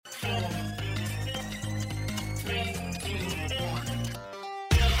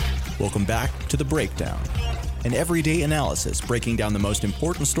Welcome back to The Breakdown, an everyday analysis breaking down the most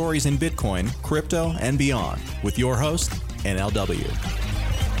important stories in Bitcoin, crypto, and beyond, with your host, NLW.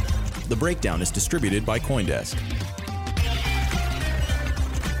 The Breakdown is distributed by CoinDesk.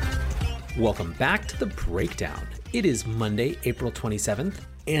 Welcome back to The Breakdown. It is Monday, April 27th,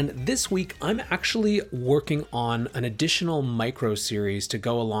 and this week I'm actually working on an additional micro series to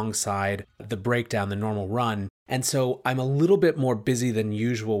go alongside The Breakdown, the normal run. And so I'm a little bit more busy than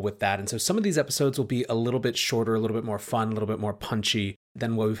usual with that. And so some of these episodes will be a little bit shorter, a little bit more fun, a little bit more punchy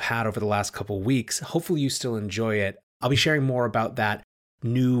than what we've had over the last couple of weeks. Hopefully you still enjoy it. I'll be sharing more about that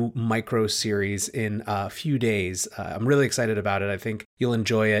new micro series in a few days. I'm really excited about it. I think you'll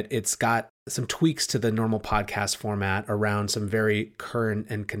enjoy it. It's got some tweaks to the normal podcast format around some very current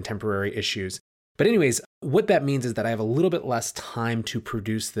and contemporary issues. But anyways, what that means is that I have a little bit less time to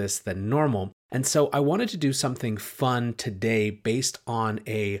produce this than normal. And so I wanted to do something fun today based on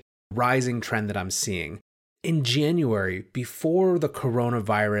a rising trend that I'm seeing. In January, before the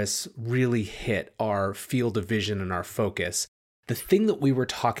coronavirus really hit our field of vision and our focus, the thing that we were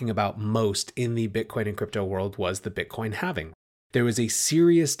talking about most in the Bitcoin and crypto world was the Bitcoin halving. There was a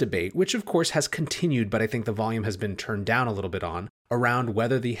serious debate, which of course has continued, but I think the volume has been turned down a little bit on, around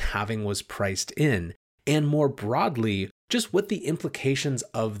whether the halving was priced in, and more broadly, just what the implications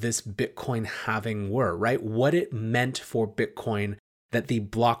of this Bitcoin halving were, right? What it meant for Bitcoin that the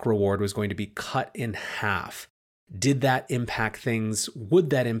block reward was going to be cut in half. Did that impact things? Would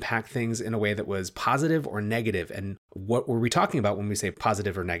that impact things in a way that was positive or negative? And what were we talking about when we say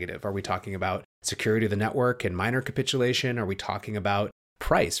positive or negative? Are we talking about security of the network and miner capitulation? Are we talking about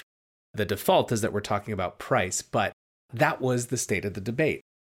price? The default is that we're talking about price, but that was the state of the debate.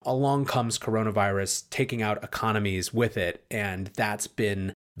 Along comes coronavirus, taking out economies with it, and that's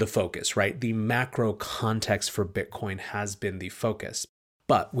been the focus, right? The macro context for Bitcoin has been the focus.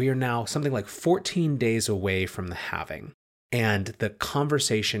 But we are now something like 14 days away from the halving, and the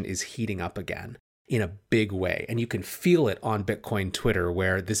conversation is heating up again in a big way. And you can feel it on Bitcoin Twitter,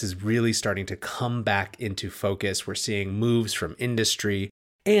 where this is really starting to come back into focus. We're seeing moves from industry.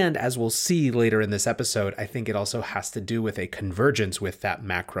 And as we'll see later in this episode, I think it also has to do with a convergence with that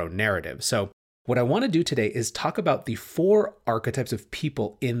macro narrative. So what I want to do today is talk about the 4 archetypes of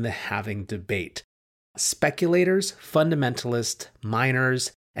people in the halving debate: speculators, fundamentalists,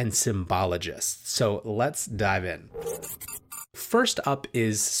 miners, and symbologists. So let's dive in. First up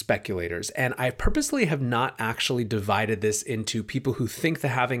is speculators, and I purposely have not actually divided this into people who think the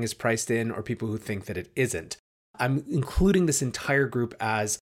halving is priced in or people who think that it isn't. I'm including this entire group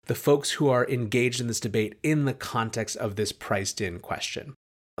as the folks who are engaged in this debate in the context of this priced in question.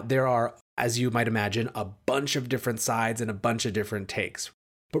 There are, as you might imagine, a bunch of different sides and a bunch of different takes.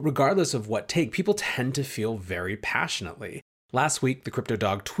 But regardless of what take, people tend to feel very passionately. Last week, the Crypto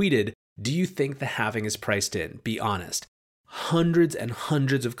Dog tweeted, "Do you think the halving is priced in? Be honest." Hundreds and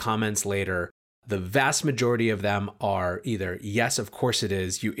hundreds of comments later, the vast majority of them are either, "Yes, of course it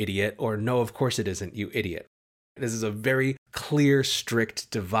is, you idiot," or "No, of course it isn't, you idiot." This is a very clear, strict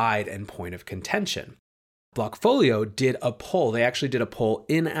divide and point of contention. Blockfolio did a poll. They actually did a poll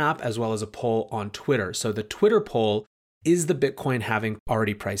in-app as well as a poll on Twitter. So the Twitter poll, is the Bitcoin halving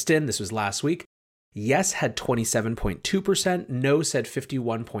already priced in? This was last week. Yes had 27.2%, no said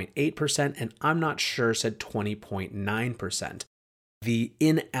 51.8%, and I'm not sure said 20.9%. The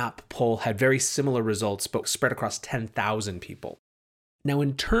in-app poll had very similar results, but spread across 10,000 people. Now,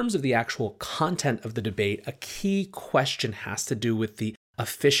 in terms of the actual content of the debate, a key question has to do with the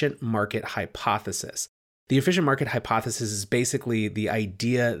efficient market hypothesis. The efficient market hypothesis is basically the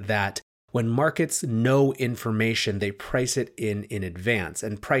idea that when markets know information, they price it in advance,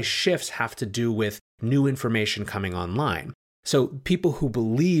 and price shifts have to do with new information coming online. So people who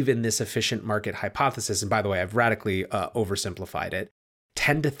believe in this efficient market hypothesis, and by the way, I've radically oversimplified it,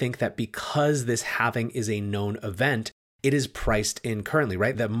 tend to think that because this halving is a known event, it is priced in currently,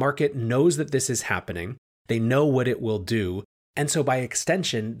 right? The market knows that this is happening. They know what it will do. And so by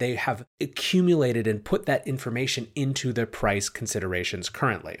extension, they have accumulated and put that information into their price considerations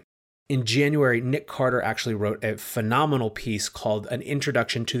currently. In January, Nick Carter actually wrote a phenomenal piece called An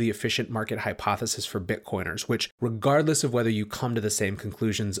Introduction to the Efficient Market Hypothesis for Bitcoiners, which, regardless of whether you come to the same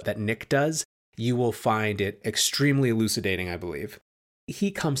conclusions that Nick does, you will find it extremely elucidating, I believe.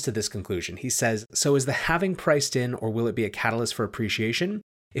 He comes to this conclusion. He says, "So is the halving priced in, or will it be a catalyst for appreciation?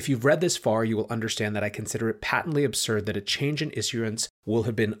 If you've read this far, you will understand that I consider it patently absurd that a change in issuance will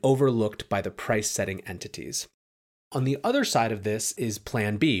have been overlooked by the price-setting entities." On the other side of this is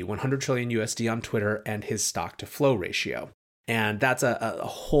Plan B, 100 trillion USD on Twitter and his stock-to-flow ratio. And that's a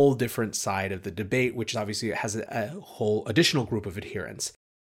whole different side of the debate, which obviously has a whole additional group of adherents.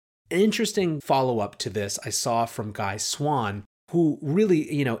 An interesting follow-up to this I saw from Guy Swan, who really,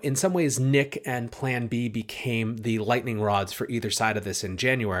 in some ways, Nick and Plan B became the lightning rods for either side of this in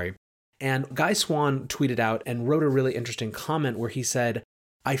January. And Guy Swan tweeted out and wrote a really interesting comment where he said,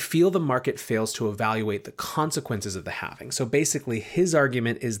 "I feel the market fails to evaluate the consequences of the halving." So basically, his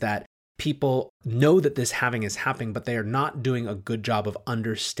argument is that people know that this halving is happening, but they are not doing a good job of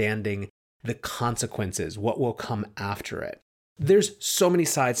understanding the consequences, what will come after it. There's so many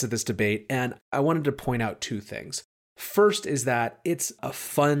sides to this debate, and I wanted to point out two things. First is that it's a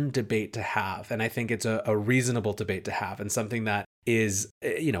fun debate to have, and I think it's a reasonable debate to have, and something that is,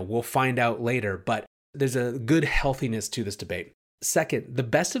 we'll find out later, but there's a good healthiness to this debate. Second, the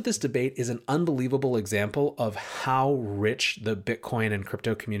best of this debate is an unbelievable example of how rich the Bitcoin and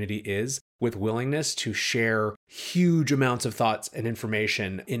crypto community is with willingness to share huge amounts of thoughts and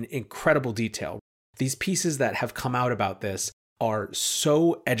information in incredible detail. These pieces that have come out about this are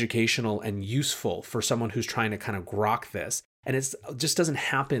so educational and useful for someone who's trying to kind of grok this. And it just doesn't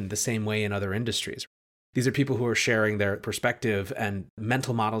happen the same way in other industries. These are people who are sharing their perspective and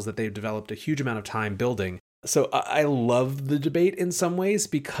mental models that they've developed a huge amount of time building. So I love the debate in some ways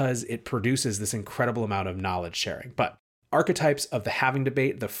because it produces this incredible amount of knowledge sharing. But archetypes of the halving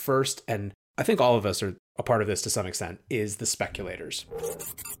debate, the first, and I think all of us are a part of this to some extent, is the speculators.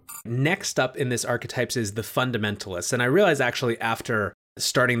 Next up in this archetypes is the fundamentalists. And I realized actually after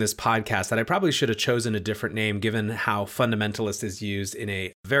starting this podcast that I probably should have chosen a different name given how fundamentalist is used in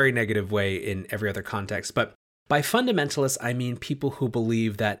a very negative way in every other context. But by fundamentalists, I mean people who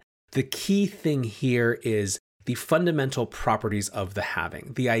believe that the key thing here is the fundamental properties of the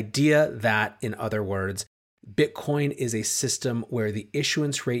halving. The idea that, in other words, Bitcoin is a system where the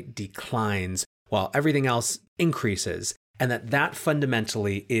issuance rate declines while everything else increases, and that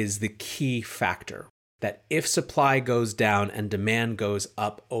fundamentally is the key factor. That if supply goes down and demand goes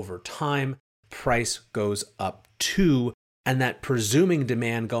up over time, price goes up too, and that presuming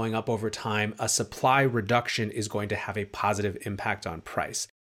demand going up over time, a supply reduction is going to have a positive impact on price.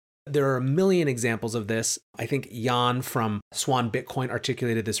 There are a million examples of this. I think Jan from Swan Bitcoin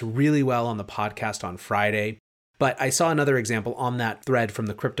articulated this really well on the podcast on Friday. But I saw another example on that thread from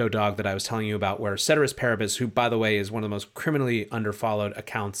the Crypto Dog that I was telling you about, where Ceteris Paribus, who, by the way, is one of the most criminally underfollowed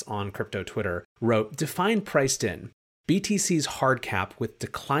accounts on crypto Twitter, wrote, "Define priced in. BTC's hard cap with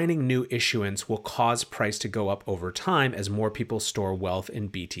declining new issuance will cause price to go up over time as more people store wealth in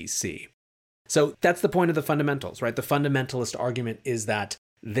BTC." So that's the point of the fundamentals, right? The fundamentalist argument is that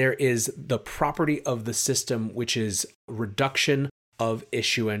there is the property of the system, which is reduction of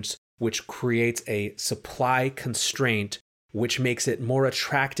issuance, which creates a supply constraint, which makes it more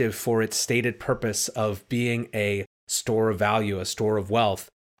attractive for its stated purpose of being a store of value, a store of wealth,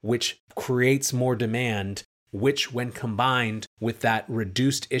 which creates more demand, which when combined with that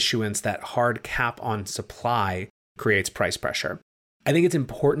reduced issuance, that hard cap on supply, creates price pressure. I think it's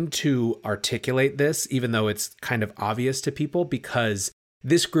important to articulate this, even though it's kind of obvious to people, because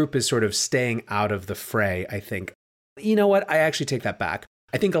this group is sort of staying out of the fray, I think. You know what? I actually take that back.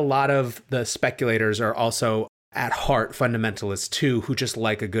 I think a lot of the speculators are also at heart fundamentalists too, who just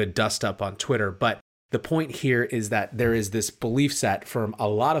like a good dust up on Twitter. But the point here is that there is this belief set from a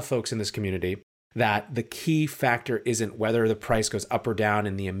lot of folks in this community that the key factor isn't whether the price goes up or down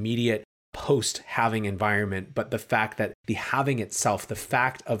in the immediate post-halving environment, but the fact that the halving itself, the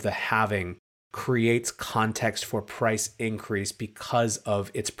fact of the halving, creates context for price increase because of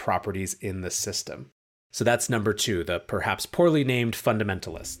its properties in the system. So that's number two, the perhaps poorly named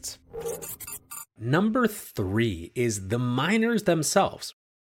fundamentalists. Number three is the miners themselves.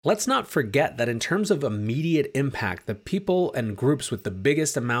 Let's not forget that in terms of immediate impact, the people and groups with the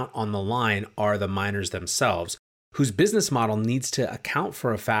biggest amount on the line are the miners themselves, whose business model needs to account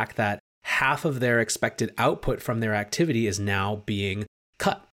for a fact that half of their expected output from their activity is now being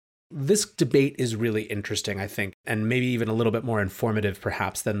cut. This debate is really interesting, I think, and maybe even a little bit more informative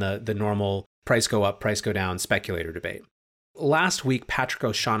perhaps than the normal price go up, price go down speculator debate. Last week, Patrick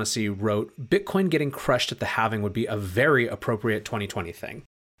O'Shaughnessy wrote, "Bitcoin getting crushed at the halving would be a very appropriate 2020 thing."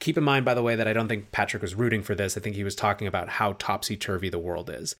 Keep in mind, by the way, that I don't think Patrick was rooting for this. I think he was talking about how topsy-turvy the world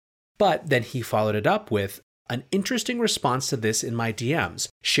is. But then he followed it up with an interesting response to this in my DMs,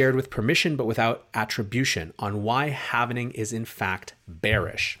 shared with permission but without attribution, on why halving is in fact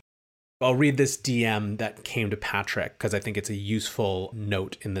bearish. I'll read this DM that came to Patrick because I think it's a useful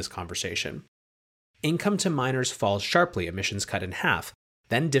note in this conversation. "Income to miners falls sharply, emissions cut in half.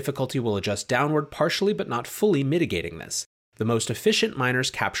 Then difficulty will adjust downward partially but not fully mitigating this. The most efficient miners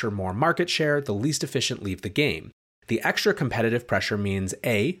capture more market share, the least efficient leave the game. The extra competitive pressure means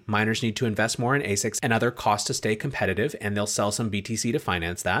A, miners need to invest more in ASICs and other costs to stay competitive, and they'll sell some BTC to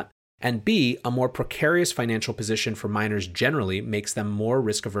finance that. And B, a more precarious financial position for miners generally makes them more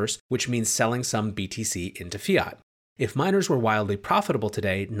risk averse, which means selling some BTC into fiat. If miners were wildly profitable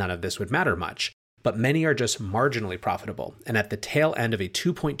today, none of this would matter much. But many are just marginally profitable, and at the tail end of a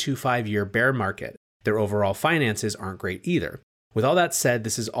 2.25-year bear market, their overall finances aren't great either. With all that said,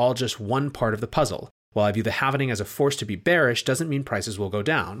 this is all just one part of the puzzle. While I view the halving as a force to be bearish, doesn't mean prices will go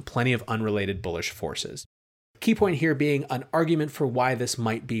down. Plenty of unrelated bullish forces. Key point here being an argument for why this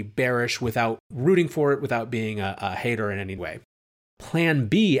might be bearish without rooting for it, without being a hater in any way. Plan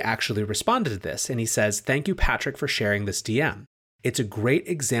B actually responded to this, and he says, "Thank you, Patrick, for sharing this DM. It's a great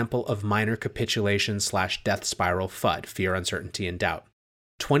example of miner capitulation/death spiral FUD, fear, uncertainty, and doubt.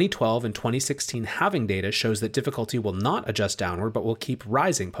 2012 and 2016 halving data shows that difficulty will not adjust downward, but will keep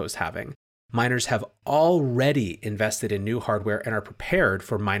rising post-halving. Miners have already invested in new hardware and are prepared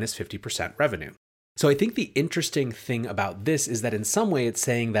for minus 50% revenue." So I think the interesting thing about this is that in some way it's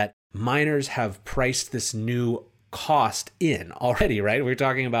saying that miners have priced this new cost in already, right? We're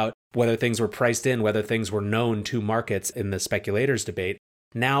talking about whether things were priced in, whether things were known to markets in the speculators debate.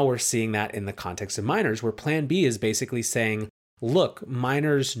 Now we're seeing that in the context of miners, where Plan B is basically saying, look,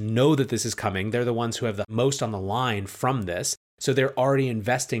 miners know that this is coming. They're the ones who have the most on the line from this. So they're already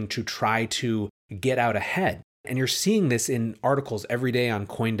investing to try to get out ahead. And you're seeing this in articles every day on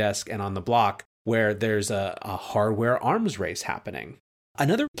CoinDesk and on the block, where there's a hardware arms race happening.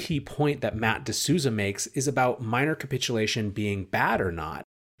 Another key point that Matt D'Souza makes is about miner capitulation being bad or not.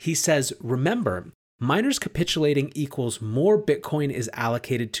 He says, remember, miners capitulating equals more Bitcoin is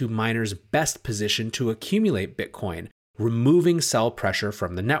allocated to miners' best position to accumulate Bitcoin, removing sell pressure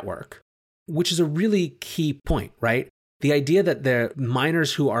from the network. Which is a really key point, right? The idea that the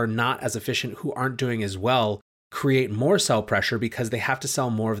miners who are not as efficient, who aren't doing as well, create more sell pressure because they have to sell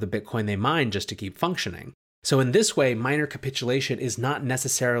more of the Bitcoin they mine just to keep functioning. So in this way, miner capitulation is not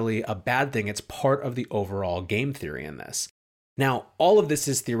necessarily a bad thing. It's part of the overall game theory in this. Now, all of this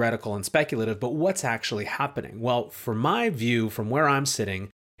is theoretical and speculative, but what's actually happening? Well, from my view, from where I'm sitting,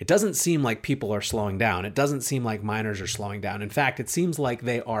 it doesn't seem like people are slowing down. It doesn't seem like miners are slowing down. In fact, it seems like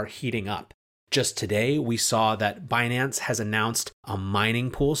they are heating up. Just today, we saw that Binance has announced a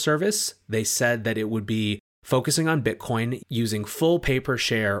mining pool service. They said that it would be focusing on Bitcoin using full pay per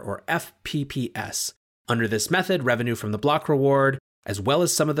share or FPPS. Under this method, revenue from the block reward, as well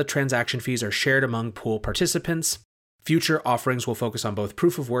as some of the transaction fees, are shared among pool participants. Future offerings will focus on both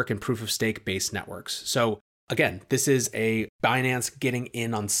proof of work and proof of stake based networks. So again, this is a Binance getting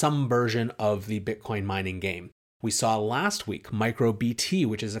in on some version of the Bitcoin mining game. We saw last week MicroBT,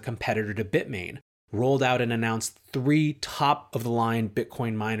 which is a competitor to Bitmain, rolled out and announced 3 top-of-the-line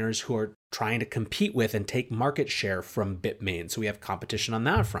Bitcoin miners who are trying to compete with and take market share from Bitmain. So we have competition on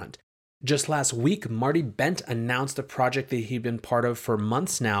that front. Just last week, Marty Bent announced a project that he'd been part of for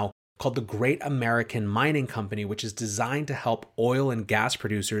months now called the Great American Mining Company, which is designed to help oil and gas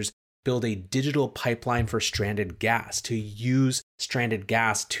producers build a digital pipeline for stranded gas, to use stranded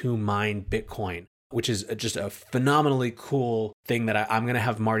gas to mine Bitcoin, which is just a phenomenally cool thing that I'm going to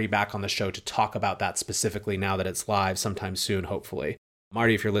have Marty back on the show to talk about that specifically now that it's live sometime soon, hopefully.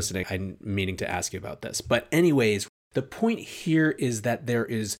 Marty, if you're listening, I'm meaning to ask you about this. But anyways, the point here is that there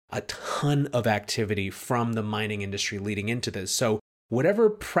is a ton of activity from the mining industry leading into this. So whatever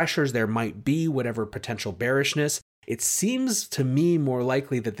pressures there might be, whatever potential bearishness, it seems to me more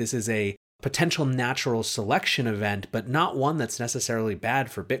likely that this is a potential natural selection event, but not one that's necessarily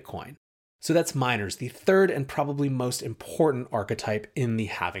bad for Bitcoin. So that's miners, the third and probably most important archetype in the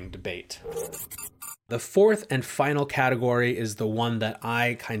halving debate. The fourth and final category is the one that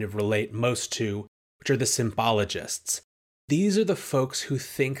I kind of relate most to, which are the symbologists. These are the folks who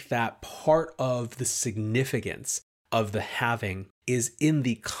think that part of the significance of the halving is in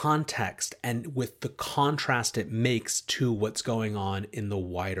the context and with the contrast it makes to what's going on in the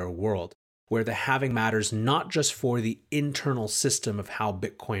wider world, where the halving matters not just for the internal system of how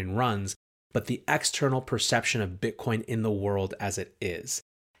Bitcoin runs, but the external perception of Bitcoin in the world as it is.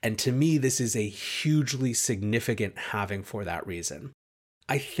 And to me, this is a hugely significant halving for that reason.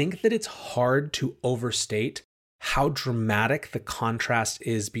 I think that it's hard to overstate how dramatic the contrast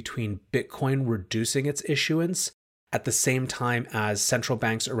is between Bitcoin reducing its issuance at the same time as central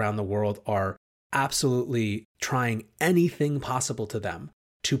banks around the world are absolutely trying anything possible to them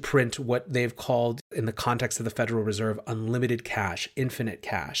to print what they've called, in the context of the Federal Reserve, unlimited cash, infinite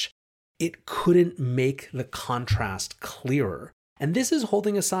cash. It couldn't make the contrast clearer. And this is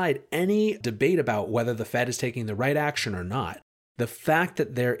holding aside any debate about whether the Fed is taking the right action or not. The fact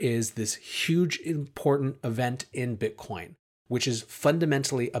that there is this huge important event in Bitcoin, which is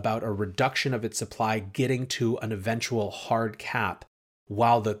fundamentally about a reduction of its supply getting to an eventual hard cap,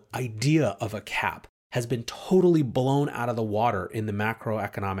 while the idea of a cap has been totally blown out of the water in the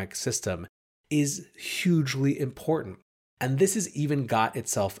macroeconomic system, is hugely important. And this has even got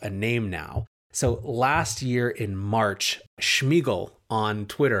itself a name now. So last year in March, Schmiegel on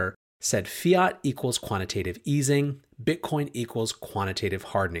Twitter said fiat equals quantitative easing, Bitcoin equals quantitative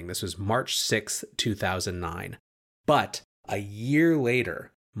hardening. This was March 6th, 2009. But a year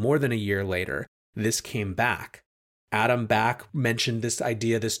later, more than a year later, this came back. Adam Back mentioned this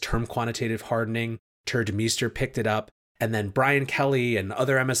idea, this term quantitative hardening. Turdmeister picked it up. And then Brian Kelly and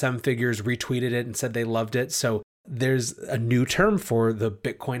other MSM figures retweeted it and said they loved it. So there's a new term for the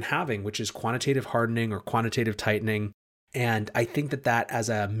Bitcoin halving, which is quantitative hardening or quantitative tightening. And I think that as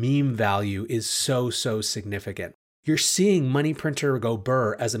a meme value is so significant. You're seeing money printer go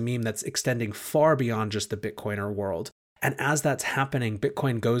burr as a meme that's extending far beyond just the Bitcoiner world. And as that's happening,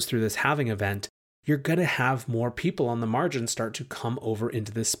 Bitcoin goes through this halving event, you're going to have more people on the margin start to come over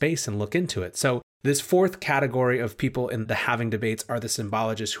into this space and look into it. So this fourth category of people in the halving debates are the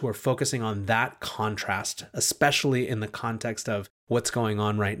symbologists who are focusing on that contrast, especially in the context of what's going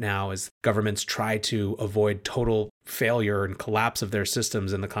on right now as governments try to avoid total failure and collapse of their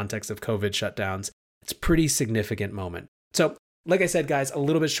systems in the context of COVID shutdowns. It's a pretty significant moment. So, like I said, guys, a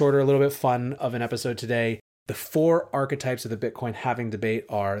little bit shorter, a little bit fun of an episode today. The four archetypes of the Bitcoin halving debate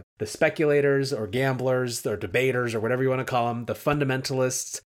are the speculators or gamblers or debaters or whatever you want to call them, the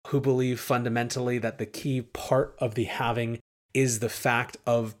fundamentalists who believe fundamentally that the key part of the halving is the fact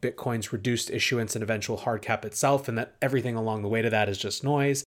of Bitcoin's reduced issuance and eventual hard cap itself, and that everything along the way to that is just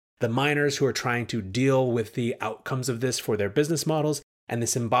noise. The miners who are trying to deal with the outcomes of this for their business models, and the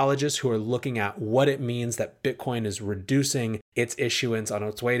symbologists who are looking at what it means that Bitcoin is reducing its issuance on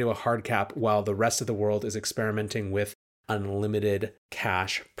its way to a hard cap while the rest of the world is experimenting with unlimited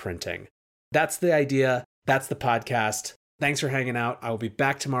cash printing. That's the idea. That's the podcast. Thanks for hanging out. I will be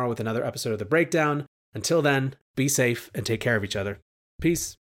back tomorrow with another episode of The Breakdown. Until then, be safe and take care of each other. Peace.